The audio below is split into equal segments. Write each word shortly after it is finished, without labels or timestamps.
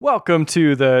Welcome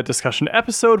to the discussion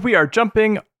episode. We are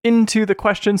jumping into the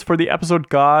questions for the episode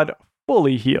God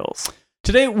Fully Heals.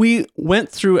 Today, we went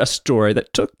through a story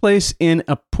that took place in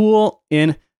a pool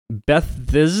in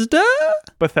Bethesda?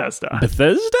 Bethesda.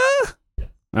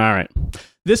 All right.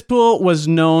 This pool was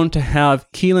known to have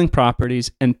healing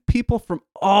properties, and people from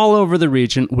all over the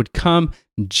region would come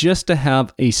just to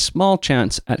have a small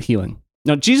chance at healing.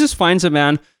 Now, Jesus finds a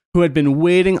man who had been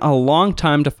waiting a long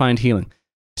time to find healing,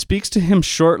 speaks to him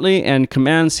shortly, and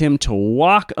commands him to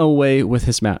walk away with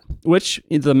his mat, which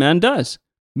the man does,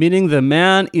 meaning the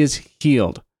man is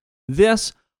healed.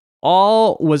 This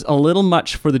all was a little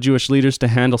much for the Jewish leaders to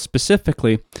handle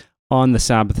specifically on the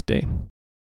Sabbath day.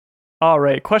 All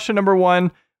right, question number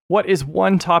 1. What is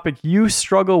one topic you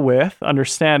struggle with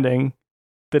understanding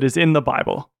that is in the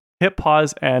Bible? Hit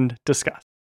pause and discuss.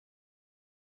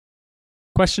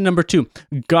 Question number 2.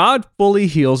 God fully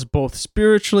heals both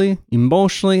spiritually,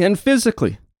 emotionally, and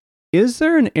physically. Is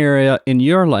there an area in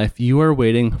your life you are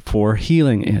waiting for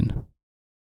healing in?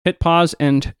 Hit pause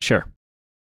and share.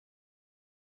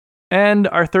 And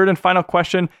our third and final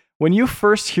question, when you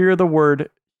first hear the word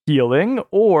healing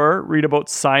or read about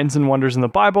signs and wonders in the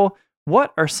Bible,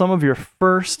 what are some of your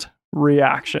first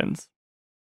reactions?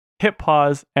 Hit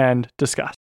pause and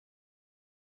discuss.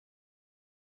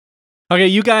 Okay,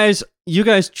 you guys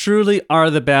truly are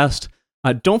the best.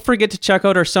 Don't forget to check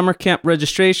out our summer camp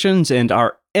registrations and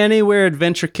our Anywhere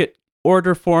Adventure Kit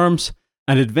order forms.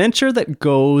 An adventure that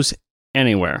goes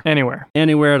anywhere. Anywhere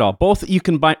at all. You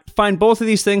can find both of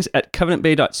these things at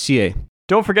covenantbay.ca.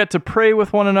 Don't forget to pray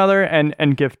with one another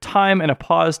and give time and a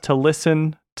pause to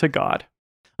listen to God.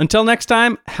 Until next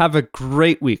time, have a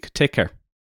great week. Take care.